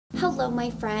Hello, my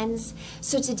friends.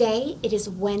 So today it is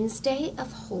Wednesday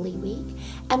of Holy Week,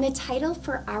 and the title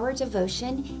for our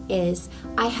devotion is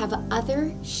I Have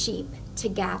Other Sheep to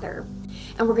Gather.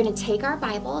 And we're going to take our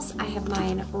Bibles. I have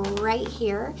mine right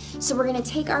here. So we're going to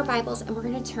take our Bibles and we're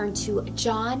going to turn to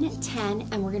John 10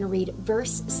 and we're going to read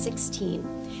verse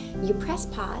 16. You press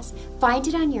pause, find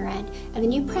it on your end, and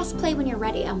then you press play when you're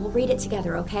ready and we'll read it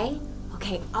together, okay?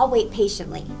 Okay, I'll wait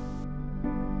patiently.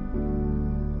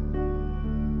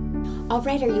 All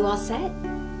right, are you all set?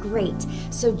 Great.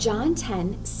 So John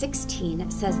 10:16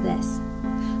 says this,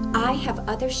 I have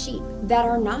other sheep that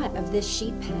are not of this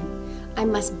sheep pen. I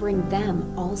must bring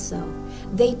them also.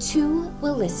 They too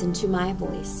will listen to my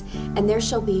voice, and there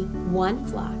shall be one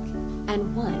flock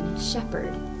and one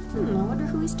shepherd. I wonder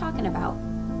who he's talking about.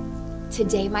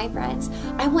 Today, my friends,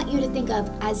 I want you to think of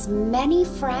as many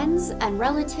friends and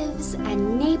relatives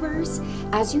and neighbors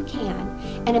as you can,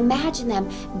 and imagine them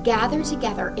gathered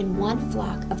together in one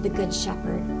flock of the Good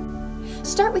Shepherd.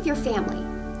 Start with your family,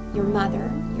 your mother,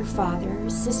 your father,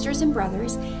 sisters and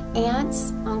brothers,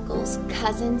 aunts, uncles,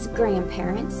 cousins,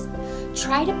 grandparents.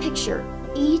 Try to picture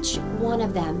each one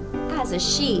of them as a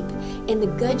sheep in the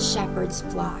Good Shepherd's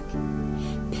flock.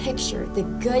 Picture the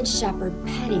Good Shepherd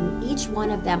petting each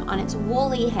one of them on its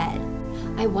woolly head.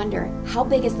 I wonder, how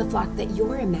big is the flock that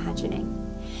you're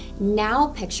imagining? Now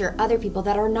picture other people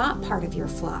that are not part of your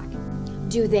flock.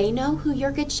 Do they know who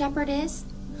your Good Shepherd is?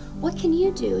 What can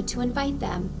you do to invite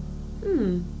them?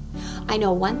 I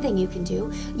know one thing you can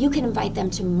do. You can invite them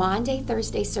to Maundy,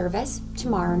 Thursday service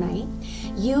tomorrow night.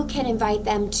 You can invite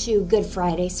them to Good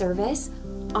Friday service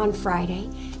on Friday.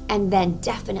 And then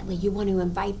definitely you want to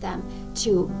invite them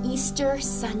to Easter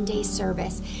Sunday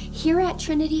service. Here at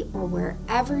Trinity or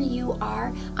wherever you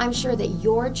are, I'm sure that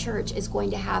your church is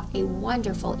going to have a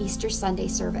wonderful Easter Sunday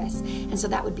service. And so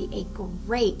that would be a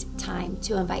great time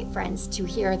to invite friends to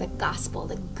hear the gospel,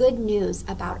 the good news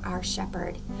about our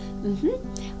shepherd.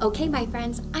 Okay, my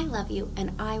friends, I love you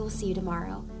and I will see you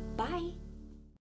tomorrow. Bye.